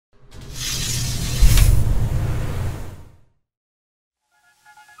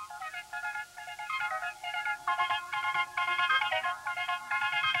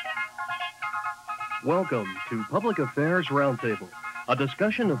Welcome to Public Affairs Roundtable, a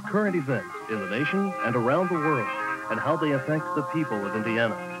discussion of current events in the nation and around the world and how they affect the people of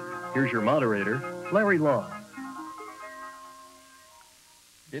Indiana. Here's your moderator, Larry Lough.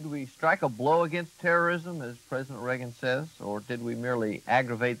 Did we strike a blow against terrorism, as President Reagan says, or did we merely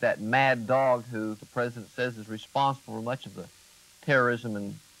aggravate that mad dog who the president says is responsible for much of the terrorism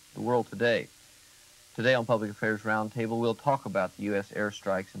in the world today? Today on Public Affairs Roundtable, we'll talk about the U.S.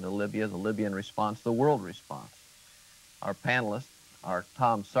 airstrikes into Libya, the Libyan response, the world response. Our panelists are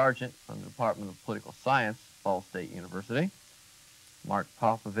Tom Sargent from the Department of Political Science, Ball State University, Mark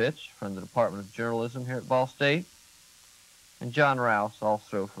Popovich from the Department of Journalism here at Ball State, and John Rouse,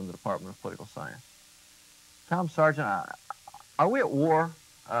 also from the Department of Political Science. Tom Sargent, are we at war?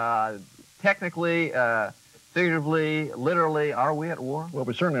 Technically, figuratively, literally, are we at war? Well,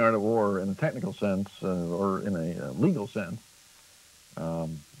 we certainly aren't at war in a technical sense or in a legal sense.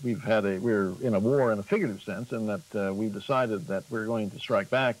 We're in a war in a figurative sense in that we've decided that we're going to strike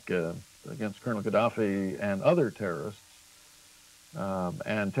back against Colonel Gaddafi and other terrorists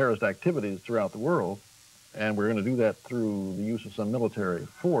and terrorist activities throughout the world. And we're going to do that through the use of some military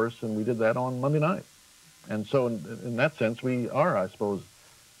force, and we did that on Monday night. And so in that sense, we are, I suppose,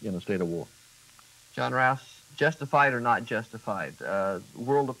 in a state of war. John Rouse, justified or not justified?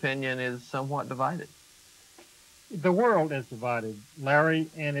 World opinion is somewhat divided. The world is divided, Larry,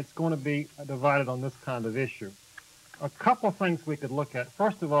 and it's going to be divided on this kind of issue. A couple of things we could look at.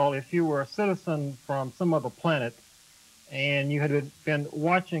 First of all, if you were a citizen from some other planet and you had been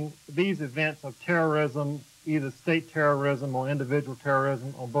watching these events of terrorism, either state terrorism or individual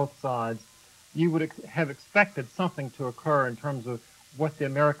terrorism on both sides, you would have expected something to occur in terms of what the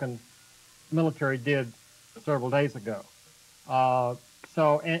American military did several days ago.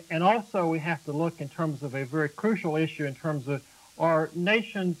 And also we have to look in terms of a very crucial issue in terms of are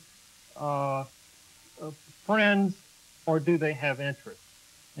nations friends or do they have interests?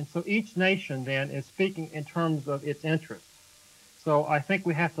 And so each nation then is speaking in terms of its interests. So I think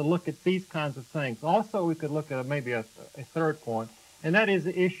we have to look at these kinds of things. Also, we could look at maybe a third point, and that is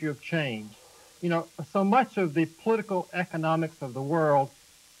the issue of change. You know, so much of the political economics of the world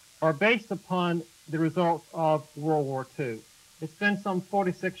are based upon the results of World War II. It's been some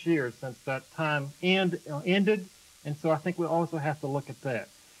 46 years since that time ended, and so I think we also have to look at that.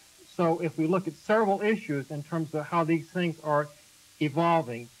 So if we look at several issues in terms of how these things are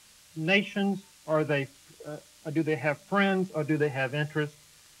evolving, nations, do they have friends or do they have interests?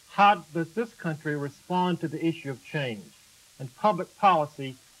 How does this country respond to the issue of change? And public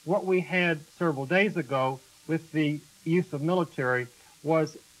policy, what we had several days ago with the use of military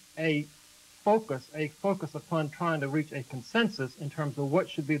was a focus upon trying to reach a consensus in terms of what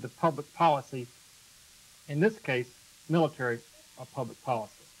should be the public policy, in this case, military public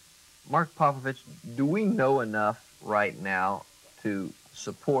policy. Mark Popovich, do we know enough right now to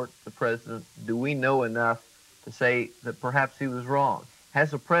support the president? Do we know enough to say that perhaps he was wrong?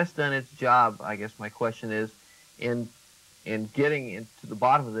 Has the press done its job, I guess my question is, in getting into the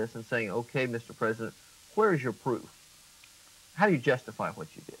bottom of this and saying, okay, Mr. President, where is your proof? How do you justify what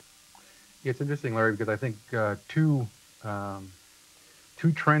you did? It's interesting, Larry, because I think two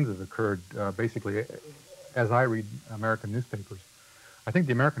trends have occurred, basically, as I read American newspapers. I think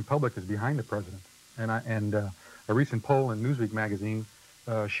the American public is behind the president. And a recent poll in Newsweek magazine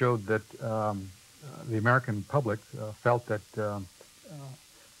showed that the American public felt that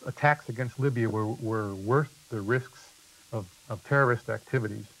attacks against Libya were worth the risks of terrorist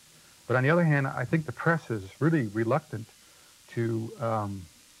activities. But on the other hand, I think the press is really reluctant to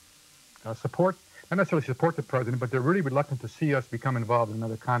not necessarily support the president, but they're really reluctant to see us become involved in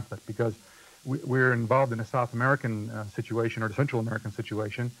another conflict because we're involved in a South American situation or the Central American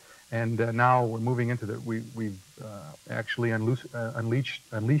situation, and now we're moving into we've actually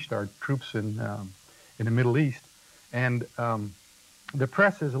unleashed our troops in the Middle East, and the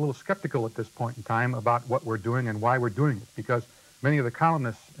press is a little skeptical at this point in time about what we're doing and why we're doing it, because many of the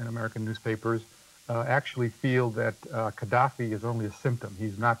columnists in American newspapers actually feel that Gaddafi is only a symptom.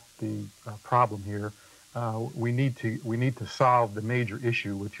 He's not the problem here. We need to solve the major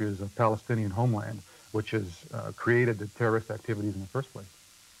issue, which is a Palestinian homeland, which has created the terrorist activities in the first place.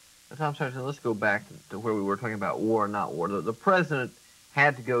 Tom Sargent, let's go back to where we were talking about war or not war. The president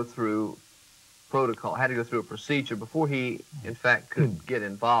had to go through protocol, had to go through a procedure before he, in fact, could get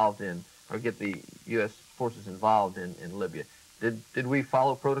involved in, or get the U.S. forces involved in Libya. Did we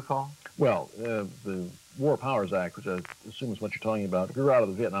follow protocol? Well, the War Powers Act, which I assume is what you're talking about, grew out of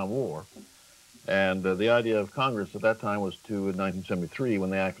the Vietnam War. And the idea of Congress at that time was to, in 1973, when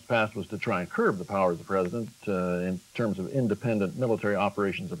the act was passed, was to try and curb the powers of the president in terms of independent military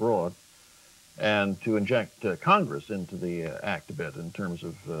operations abroad. and to inject Congress into the act a bit in terms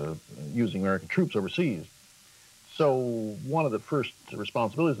of using American troops overseas. So one of the first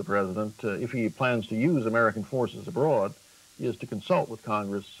responsibilities of the president, if he plans to use American forces abroad, is to consult with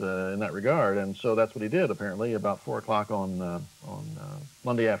Congress in that regard. And so that's what he did, apparently, about 4 o'clock on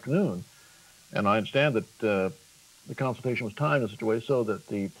Monday afternoon. And I understand that the consultation was timed in such a way so that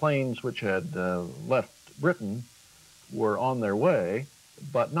the planes which had left Britain were on their way,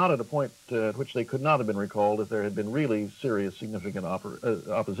 but not at a point at which they could not have been recalled if there had been really serious, significant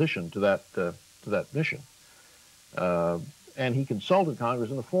opposition to that mission. And he consulted Congress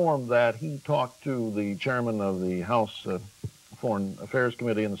in the form that he talked to the chairman of the House Foreign Affairs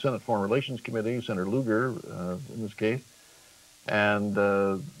Committee and the Senate Foreign Relations Committee, Senator Lough in this case, and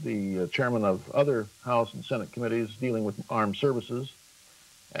the chairman of other House and Senate committees dealing with armed services,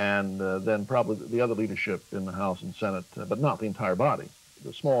 and then probably the other leadership in the House and Senate, but not the entire body.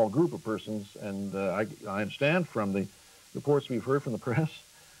 The small group of persons, and I understand from the reports we've heard from the press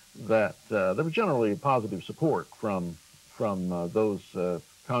that there was generally positive support from those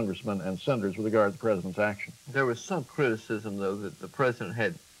congressmen and senators with regard to the president's action. There was some criticism, though, that the president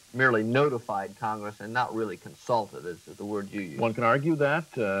had merely notified Congress and not really consulted, is the word you use. One can argue that.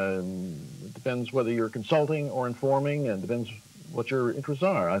 It depends whether you're consulting or informing, and depends what your interests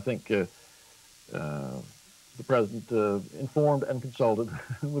are. I think the president informed and consulted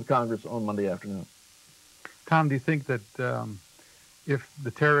with Congress on Monday afternoon. Tom, do you think that if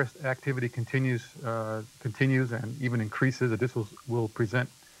the terrorist activity continues and even increases, that this will present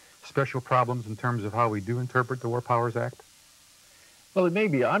special problems in terms of how we do interpret the War Powers Act? Well, it may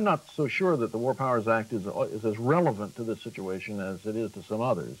be. I'm not so sure that the War Powers Act is as relevant to this situation as it is to some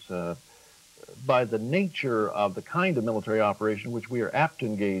others. By the nature of the kind of military operation which we are apt to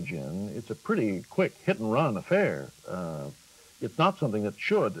engage in, it's a pretty quick hit-and-run affair. It's not something that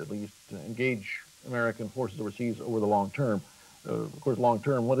should, at least, engage American forces overseas over the long term. Of course, long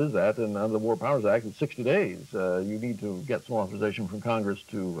term, what is that? And under the War Powers Act, it's 60 days. You need to get some authorization from Congress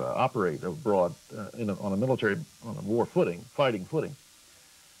to operate abroad on a war footing, fighting footing,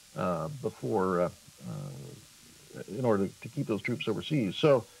 before, in order to keep those troops overseas.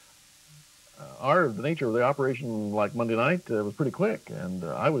 So the nature of the operation, like Monday night, was pretty quick, and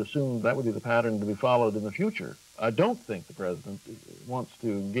I would assume that would be the pattern to be followed in the future. I don't think the president wants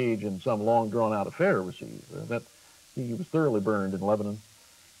to engage in some long, drawn-out affair overseas. He was thoroughly burned in Lebanon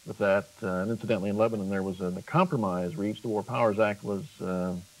with that. And incidentally, in Lebanon, there was a compromise reached. The War Powers Act was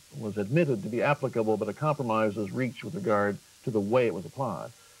admitted to be applicable, but a compromise was reached with regard to the way it was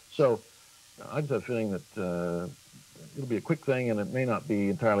applied. So I just have a feeling that it'll be a quick thing, and it may not be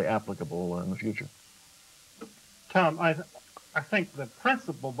entirely applicable in the future. Tom, I think the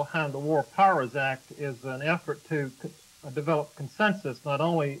principle behind the War Powers Act is an effort to develop consensus, not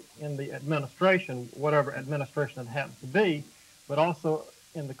only in the administration, whatever administration it happens to be, but also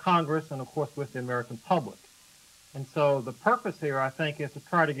in the Congress and, of course, with the American public. And so the purpose here, I think, is to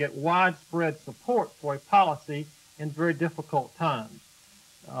try to get widespread support for a policy in very difficult times.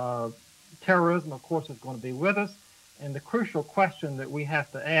 Terrorism, of course, is going to be with us, and the crucial question that we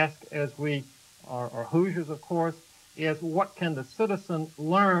have to ask as we are Hoosiers, of course, is what can the citizen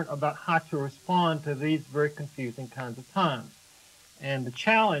learn about how to respond to these very confusing kinds of times. And the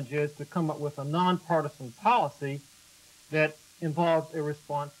challenge is to come up with a nonpartisan policy that involves a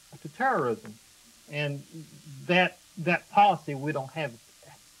response to terrorism. And that policy we don't have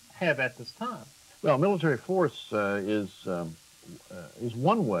at this time. Well, military force is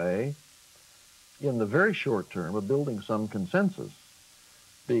one way in the very short term of building some consensus,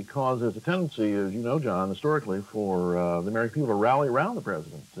 because there's a tendency, as you know, John, historically, for the American people to rally around the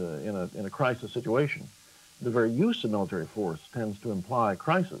president in a crisis situation. The very use of military force tends to imply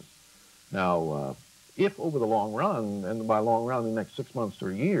crisis. Now, if over the long run, and by long run, the next 6 months to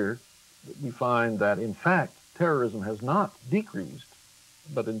a year, we find that, in fact, terrorism has not decreased,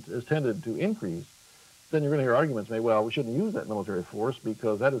 but has tended to increase, then you're going to hear arguments made, well, we shouldn't use that military force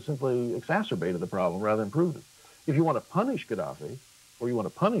because that has simply exacerbated the problem rather than improved it. If you want to punish Gaddafi, or you want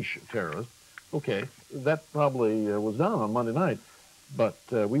to punish terrorists, okay, that probably was done on Monday night, but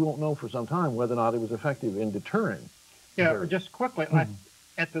we won't know for some time whether or not it was effective in deterring. Yeah, just quickly,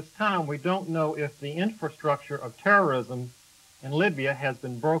 at this time, we don't know if the infrastructure of terrorism in Libya has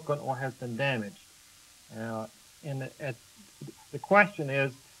been broken or has been damaged. The question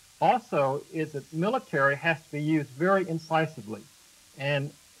is also that military has to be used very incisively,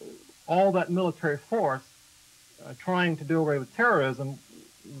 and all that military force trying to do away with terrorism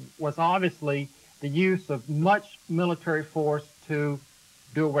was obviously the use of much military force to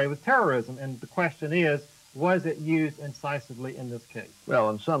do away with terrorism. And the question is, Was it used incisively in this case? Well,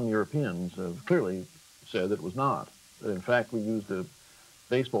 and some Europeans have clearly said that it was not. That in fact, we used a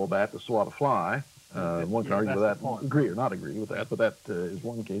baseball bat to swat a fly. One can argue with that, agree or not agree with that, but that is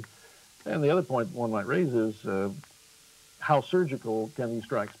one case. And the other point one might raise is how surgical can these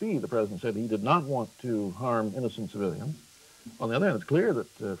strikes be? The president said he did not want to harm innocent civilians. On the other hand, it's clear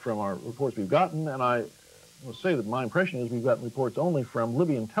that from our reports we've gotten, and I will say that my impression is we've gotten reports only from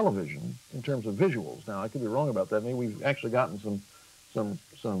Libyan television in terms of visuals. Now, I could be wrong about that. Maybe we've actually gotten some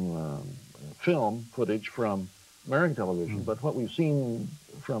film footage from American television, but what we've seen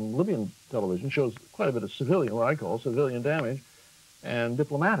from Libyan television shows quite a bit of civilian, what I call civilian damage, and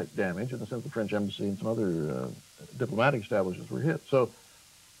diplomatic damage, in the sense the French embassy and some other diplomatic establishments were hit. So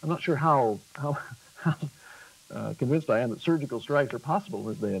I'm not sure how convinced I am that surgical strikes are possible in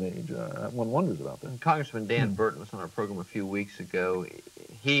this day and age. One wonders about that. And Congressman Dan Burton was on our program a few weeks ago.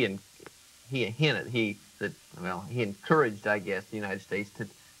 He encouraged, I guess, the United States to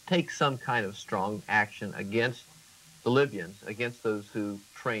take some kind of strong action against the Libyans, against those who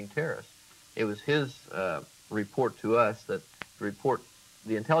train terrorists. It was his report to us that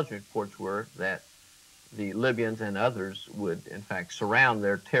the intelligence reports were that the Libyans and others would, in fact, surround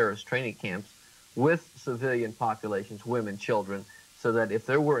their terrorist training camps with civilian populations, women, children, so that if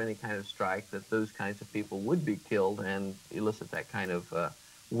there were any kind of strike, that those kinds of people would be killed and elicit that kind of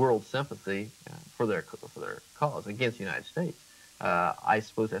world sympathy for their cause against the United States. I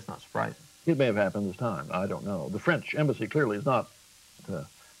suppose that's not surprising. It may have happened this time. I don't know. The French embassy clearly is not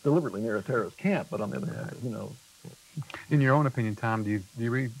deliberately near a terrorist camp, but on the other hand, who knows? In your own opinion, Tom, do you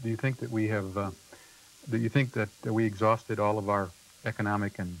think that we have do you think that we exhausted all of our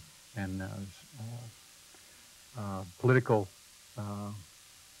economic and political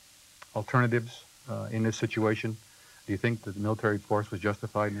alternatives in this situation? Do you think that the military force was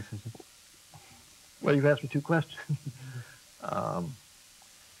justified in this instance? Well, you've asked me two questions.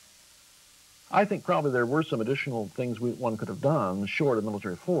 I think probably there were some additional things one could have done short of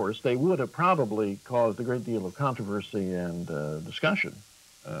military force. They would have probably caused a great deal of controversy and discussion.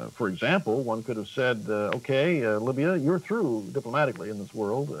 For example, one could have said, "Okay, Libya, you're through diplomatically in this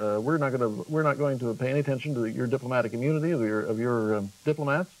world. We're not going to pay any attention to your diplomatic immunity of your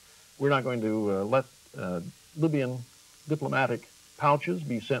diplomats. We're not going to let Libyan diplomatic pouches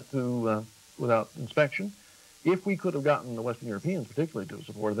be sent through without inspection." If we could have gotten the Western Europeans, particularly, to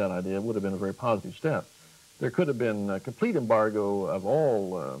support that idea, it would have been a very positive step. There could have been a complete embargo of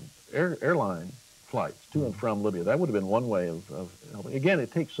all airline flights to and from Libya. That would have been one way of helping. Again,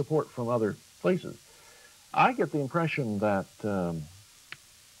 it takes support from other places. I get the impression that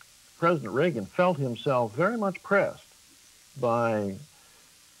President Reagan felt himself very much pressed by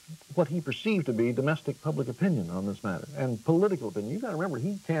what he perceived to be domestic public opinion on this matter, and political opinion. You've got to remember,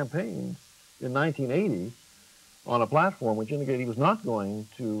 he campaigned in 1980 on a platform which indicated he was not going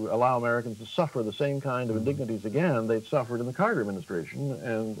to allow Americans to suffer the same kind of indignities again they'd suffered in the Carter administration,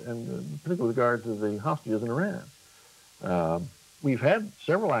 and particularly with regard to the hostages in Iran. We've had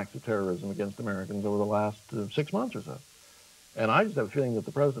several acts of terrorism against Americans over the last 6 months or so. And I just have a feeling that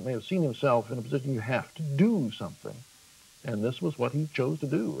the president may have seen himself in a position you have to do something. And this was what he chose to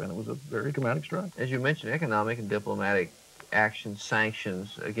do, and it was a very dramatic strike. As you mentioned, economic and diplomatic actions,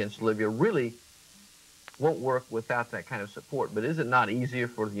 sanctions against Libya really won't work without that kind of support. But is it not easier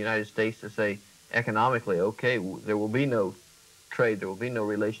for the United States to say economically, okay, there will be no trade, there will be no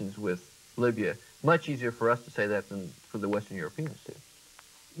relations with Libya? Much easier for us to say that than for the Western Europeans to.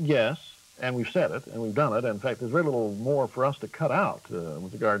 Yes, and we've said it, and we've done it. In fact, there's very little more for us to cut out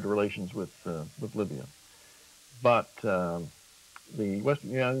with regard to relations with Libya. But the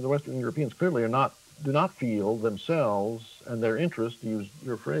Western Europeans clearly do not feel themselves and their interests, to use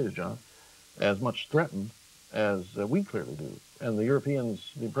your phrase, John, as much threatened as we clearly do. And the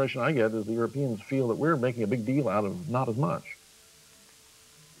Europeans, the impression I get is the Europeans feel that we're making a big deal out of not as much.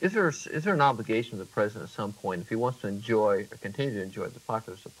 Is there an obligation of the president at some point, if he wants to enjoy or continue to enjoy the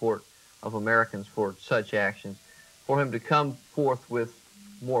popular support of Americans for such actions, for him to come forth with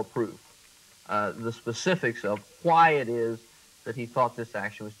more proof? The specifics of why it is that he thought this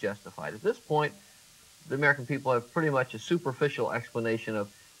action was justified. At this point, the American people have pretty much a superficial explanation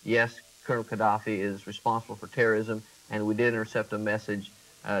of, yes, Colonel Gaddafi is responsible for terrorism, and we did intercept a message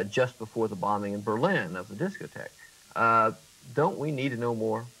just before the bombing in Berlin of the discotheque. Don't we need to know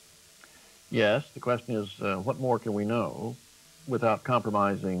more? Yes, the question is, what more can we know without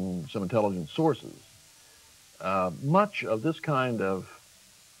compromising some intelligence sources? Much of this kind of,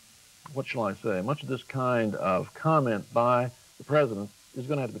 what shall I say, much of this kind of comment by the president is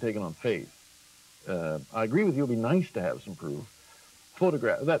going to have to be taken on faith. I agree with you, it would be nice to have some proof.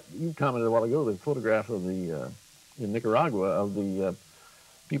 photograph that you commented a while ago, the photograph of the in Nicaragua of the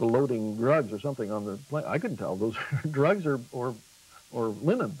people loading drugs or something on the plane. I couldn't tell those are drugs or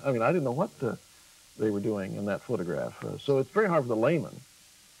linen. I mean, I didn't know what they were doing in that photograph. So it's very hard for the layman,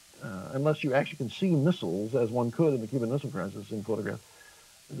 unless you actually can see missiles, as one could in the Cuban Missile Crisis in photographs,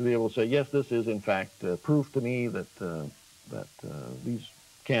 to be able to say, yes, this is in fact proof to me that these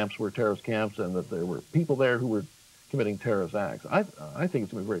camps were terrorist camps and that there were people there who were committing terrorist acts. I think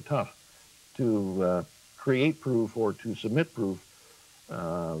it's going to be very tough to create proof or to submit proof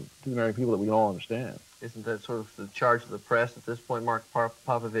to the American people that we all understand. Isn't that sort of the charge of the press at this point, Mark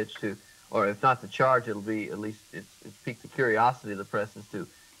Popovich, to, or if not the charge, it'll be at least it's piqued the curiosity of the press as to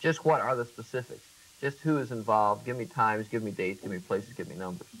just what are the specifics, just who is involved, give me times, give me dates, give me places, give me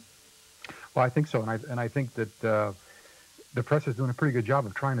numbers. Well, I think so, and I think that the press is doing a pretty good job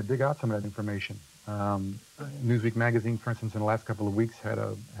of trying to dig out some of that information. Newsweek magazine, for instance, in the last couple of weeks had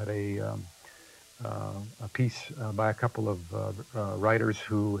a piece by a couple of writers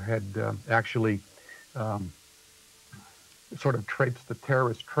who had actually sort of traced the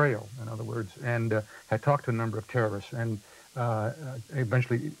terrorist trail, in other words, and had talked to a number of terrorists, and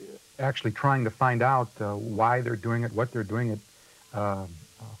eventually actually trying to find out why they're doing it, what they're doing it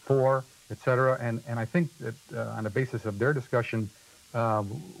for, etc. And I think that on the basis of their discussion,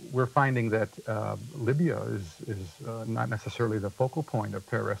 we're finding that Libya is not necessarily the focal point of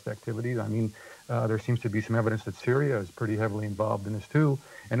terrorist activities. I mean, there seems to be some evidence that Syria is pretty heavily involved in this too,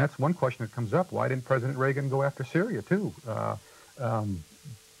 and that's one question that comes up. Why didn't President Reagan go after Syria too?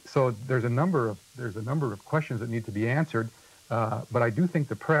 So there's a number of questions that need to be answered. But I do think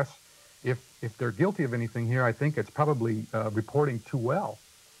the press, if they're guilty of anything here, I think it's probably reporting too well,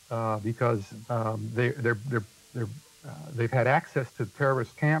 because they've had access to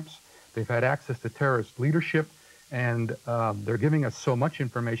terrorist camps, they've had access to terrorist leadership, and they're giving us so much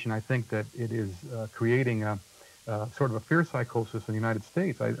information, I think, that it is creating a sort of a fear psychosis in the United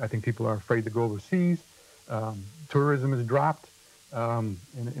States. I think people are afraid to go overseas. Tourism has dropped, and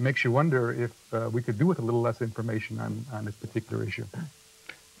it makes you wonder if we could do with a little less information on this particular issue.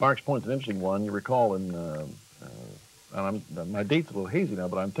 Mark's point's an interesting one. You recall in, my date's a little hazy now,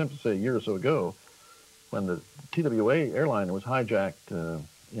 but I'm tempted to say a year or so ago, when the TWA airliner was hijacked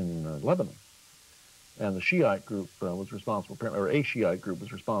in Lebanon, and the Shiite group was responsible, or a Shiite group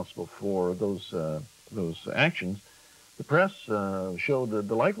was responsible for those actions. The press showed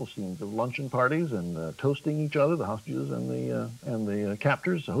delightful scenes of luncheon parties and toasting each other, the hostages and the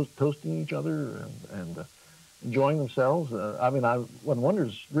captors toasting each other and enjoying themselves. I mean, one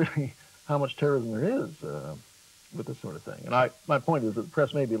wonders really how much terrorism there is with this sort of thing. And my point is that the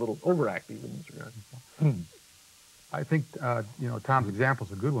press may be a little overactive in this regard. I think Tom's example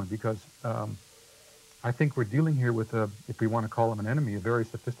is a good one, because I think we're dealing here with if we want to call him an enemy, a very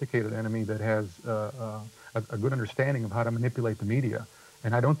sophisticated enemy that has a good understanding of how to manipulate the media.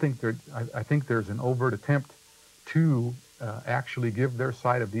 And I don't think I think there's an overt attempt to actually give their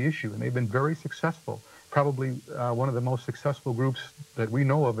side of the issue, and they've been very successful. Probably one of the most successful groups that we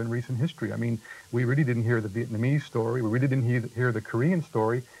know of in recent history. I mean, we really didn't hear the Vietnamese story, we really didn't hear the Korean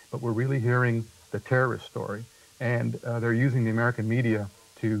story, but we're really hearing the terrorist story. And they're using the American media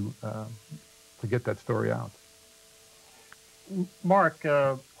to get that story out. Mark,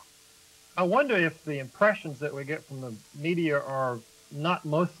 I wonder if the impressions that we get from the media are not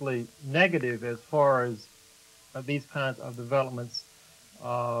mostly negative as far as these kinds of developments,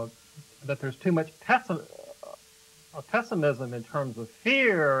 that there's too much pessimism in terms of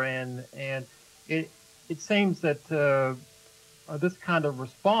fear, and it seems that this kind of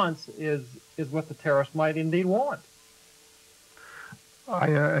response is what the terrorists might indeed want.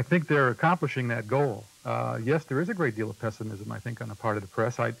 I think they're accomplishing that goal. Yes, there is a great deal of pessimism, I think, on the part of the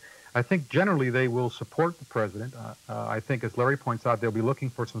press. I think generally they will support the president. I think, as Larry points out, they'll be looking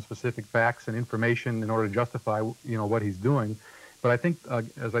for some specific facts and information in order to justify, what he's doing. But I think,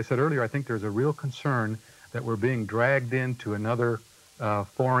 as I said earlier, I think there's a real concern that we're being dragged into another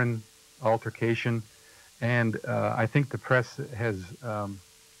foreign altercation. And I think the press has,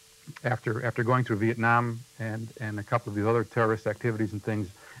 after going through Vietnam and a couple of these other terrorist activities and things,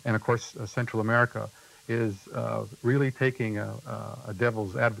 and of course Central America, is really taking playing a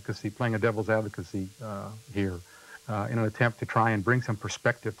devil's advocacy here in an attempt to try and bring some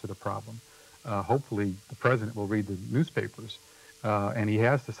perspective to the problem. Hopefully the president will read the newspapers, and he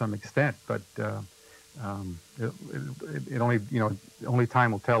has to some extent, but only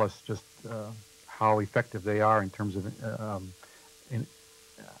time will tell us just how effective they are in terms of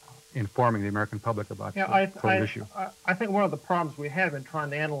informing the American public about the whole issue. I think one of the problems we have in trying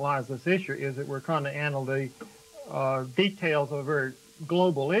to analyze this issue is that we're trying to analyze the details of a very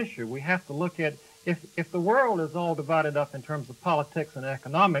global issue. We have to look at, if the world is all divided up in terms of politics and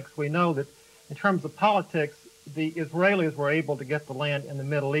economics, we know that in terms of politics, the Israelis were able to get the land in the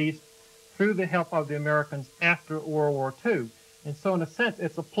Middle East through the help of the Americans after World War II. And so in a sense,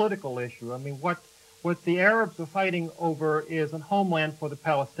 it's a political issue. I mean, what the Arabs are fighting over is a homeland for the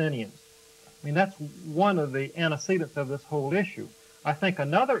Palestinians. I mean, that's one of the antecedents of this whole issue. I think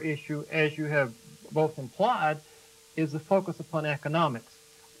another issue, as you have both implied, is the focus upon economics.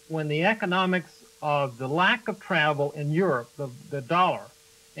 When the economics of the lack of travel in Europe, the dollar,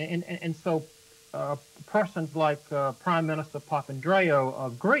 and so persons like Prime Minister Papandreou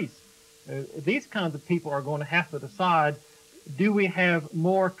of Greece, these kinds of people are going to have to decide, do we have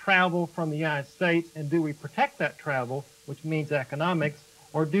more travel from the United States, and do we protect that travel, which means economics,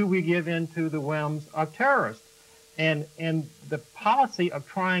 or do we give in to the whims of terrorists? And the policy of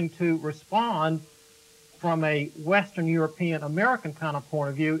trying to respond from a Western European American kind of point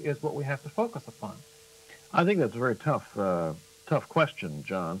of view is what we have to focus upon. I think that's a very tough question,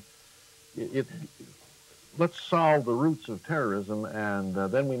 John. Let's solve the roots of terrorism, and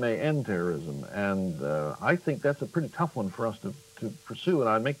then we may end terrorism. And I think that's a pretty tough one for us to pursue, and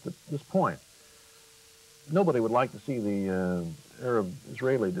I make this point. Nobody would like to see the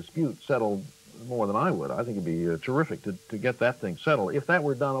Arab-Israeli dispute settled more than I would. I think it'd be terrific to get that thing settled. If that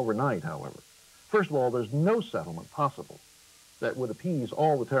were done overnight, however, first of all, there's no settlement possible that would appease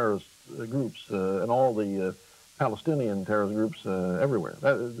all the terrorist groups and all the Palestinian terrorist groups everywhere.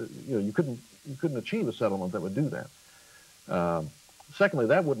 You couldn't achieve a settlement that would do that. Secondly,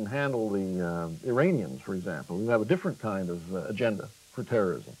 that wouldn't handle the Iranians, for example, who have a different kind of agenda for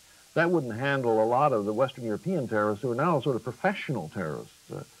terrorism. That wouldn't handle a lot of the Western European terrorists who are now sort of professional terrorists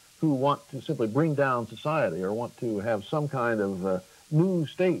who want to simply bring down society or want to have some kind of new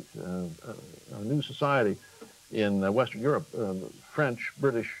state, a new society in Western Europe, French,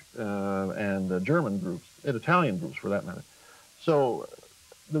 British, and German groups, and Italian groups for that matter. So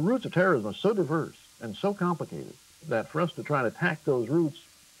the roots of terrorism are so diverse and so complicated that for us to try to attack those roots,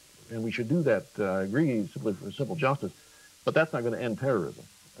 and we should do that, I agree, simply for simple justice, but that's not going to end terrorism.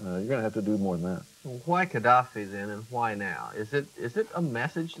 You're going to have to do more than that. Why Gaddafi then, and why now? Is it a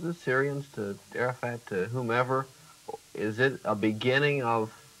message to the Syrians, to Arafat, to whomever? Is it a beginning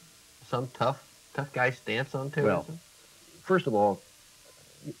of some tough guy stance on terrorism? Well, first of all,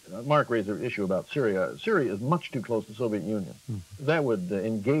 Mark raised the issue about Syria. Syria is much too close to the Soviet Union. That would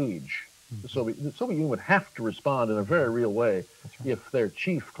engage the Soviet Union would have to respond in a very real way if their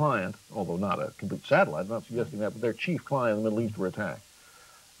chief client, although not a complete satellite, I'm not suggesting that, but their chief client in the Middle East were attacked.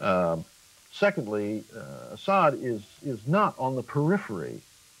 Secondly, Assad is not on the periphery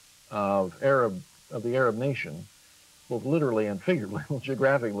of the Arab nation, both literally and figuratively,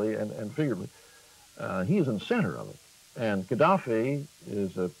 geographically and figuratively. He is in the center of it. And Gaddafi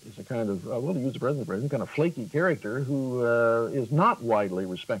is a kind of, well, to use the president, kind of flaky character who is not widely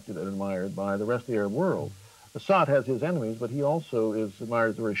respected and admired by the rest of the Arab world. Assad has his enemies, but he also is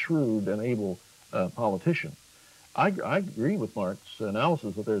admired as a very shrewd and able politician. I agree with Mark's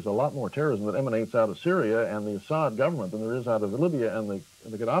analysis that there's a lot more terrorism that emanates out of Syria and the Assad government than there is out of Libya and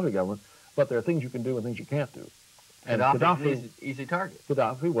the Gaddafi government, but there are things you can do and things you can't do. And Gaddafi is an easy target.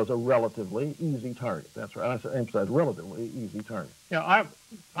 Gaddafi was a relatively easy target. That's right. I emphasize relatively easy target. Yeah,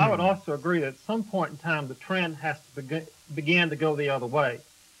 I would also agree that at some point in time the trend has to begin to go the other way.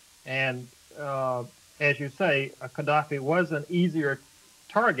 And as you say, Gaddafi was an easier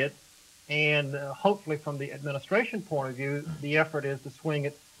target, and hopefully from the administration point of view, the effort is to swing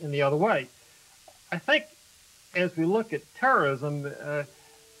it in the other way. I think as we look at terrorism,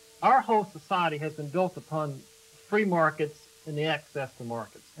 our whole society has been built upon free markets and the access to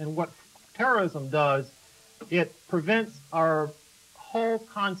markets. And what terrorism does, it prevents our whole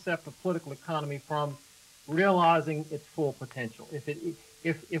concept of political economy from realizing its full potential.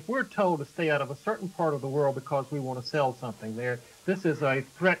 If we're told to stay out of a certain part of the world because we want to sell something there, this is a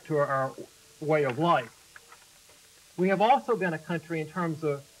threat to our way of life. We have also been a country in terms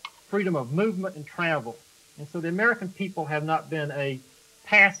of freedom of movement and travel. And so the American people have not been a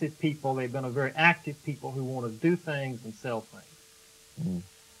passive people. They've been a very active people who want to do things and sell things.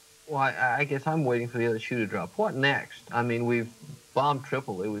 Well, I guess I'm waiting for the other shoe to drop. What next? I mean, we've bombed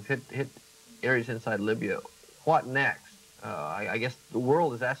Tripoli. We've hit areas inside Libya. What next? I guess the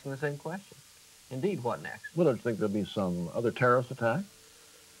world is asking the same question. Indeed, what next? Well, I think there'll be some other terrorist attack.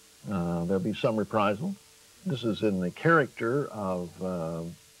 There'll be some reprisal. This is in the character of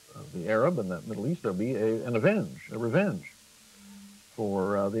the Arab and the Middle East. There'll be a revenge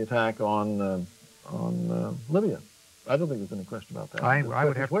for the attack on Libya. I don't think there's any question about that. I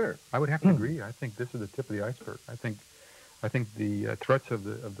would have to agree. I think this is the tip of the iceberg. I think I think the threats of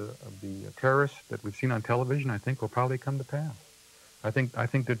the terrorists that we've seen on television, I think, will probably come to pass. I think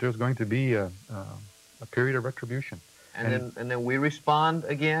that there's going to be a period of retribution. And then we respond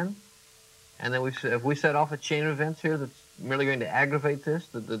again, and then if we set off a chain of events here that's merely going to aggravate this,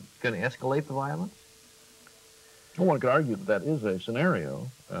 that's going to escalate the violence? Well, one could argue that that is a scenario.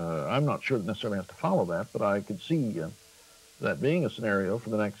 I'm not sure that necessarily has to follow that, but I could see that being a scenario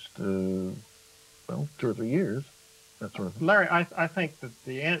for the next, 2 or 3 years, that sort of thing. Larry, I think that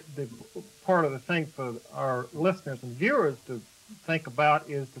the part of the thing for our listeners and viewers to think about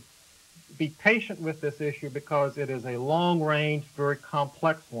is to be patient with this issue, because it is a long-range, very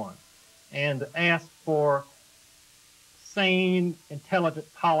complex one, and to ask for sane,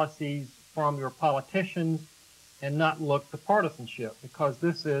 intelligent policies from your politicians and not look to partisanship, because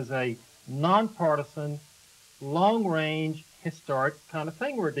this is a nonpartisan, long-range, historic kind of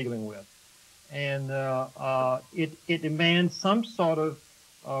thing we're dealing with. And it demands some sort of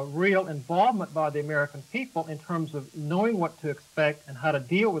real involvement by the American people in terms of knowing what to expect and how to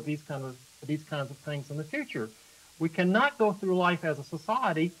deal with these kinds of things in the future. We cannot go through life as a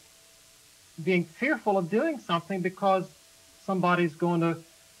society being fearful of doing something because somebody's going to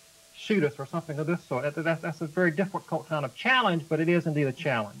shoot us or something of this sort. That's a very difficult kind of challenge, but it is indeed a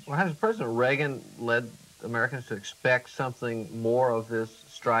challenge. Well, has President Reagan led Americans to expect something more of this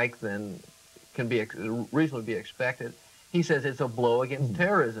strike than can be reasonably be expected? He says it's a blow against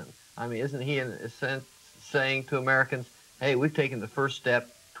terrorism. I mean, isn't he in a sense saying to Americans, hey, we've taken the first step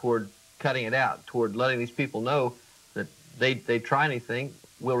toward cutting it out, toward letting these people know that they try anything,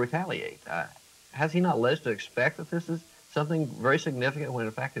 we'll retaliate? Has he not led us to expect that this is something very significant when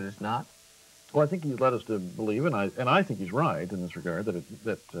in fact it is not? Well, I think he's led us to believe, and I think he's right in this regard,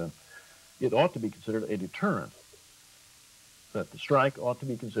 that it ought to be considered a deterrent. That the strike ought to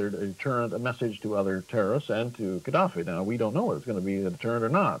be considered a deterrent, a message to other terrorists and to Gaddafi. Now, we don't know whether it's going to be a deterrent or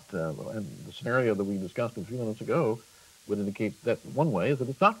not. And the scenario that we discussed a few minutes ago would indicate that one way is that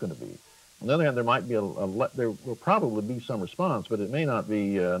it's not going to be. On the other hand, there might be there will probably be some response, but it may not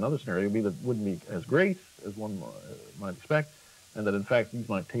be another scenario that wouldn't be as great as one might expect, and that in fact these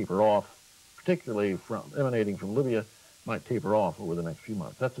might taper off, particularly emanating from Libya, might taper off over the next few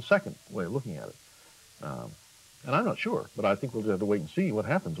months. That's the second way of looking at it. And I'm not sure, but I think we'll just have to wait and see what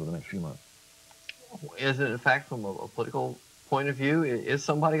happens over the next few months. Is it, in fact, from a political point of view, is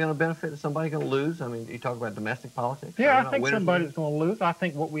somebody going to benefit? Is somebody going to lose? I mean, you talk about domestic politics. Yeah, I think somebody's going to lose. I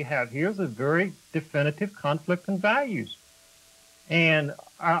think what we have here is a very definitive conflict in values. And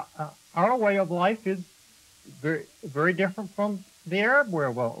our way of life is very, very different from the Arab way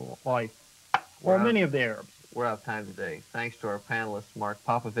of life, or many of the Arabs. We're out of time today. Thanks to our panelists, Mark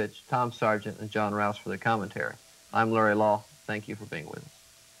Popovich, Tom Sargent, and John Rouse for the commentary. I'm Larry Lough. Thank you for being with us.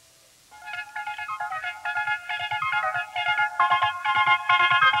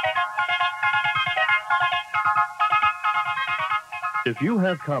 If you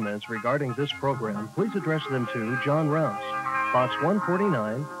have comments regarding this program, please address them to John Rouse, Box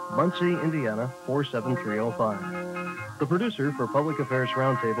 149, Muncie, Indiana, 47305. The producer for Public Affairs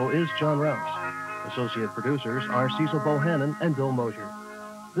Roundtable is John Rouse. Associate producers are Cecil Bohannon and Bill Mosier.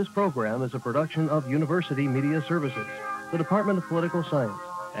 This program is a production of University Media Services, the Department of Political Science,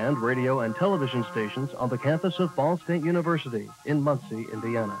 and radio and television stations on the campus of Ball State University in Muncie,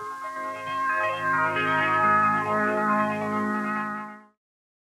 Indiana.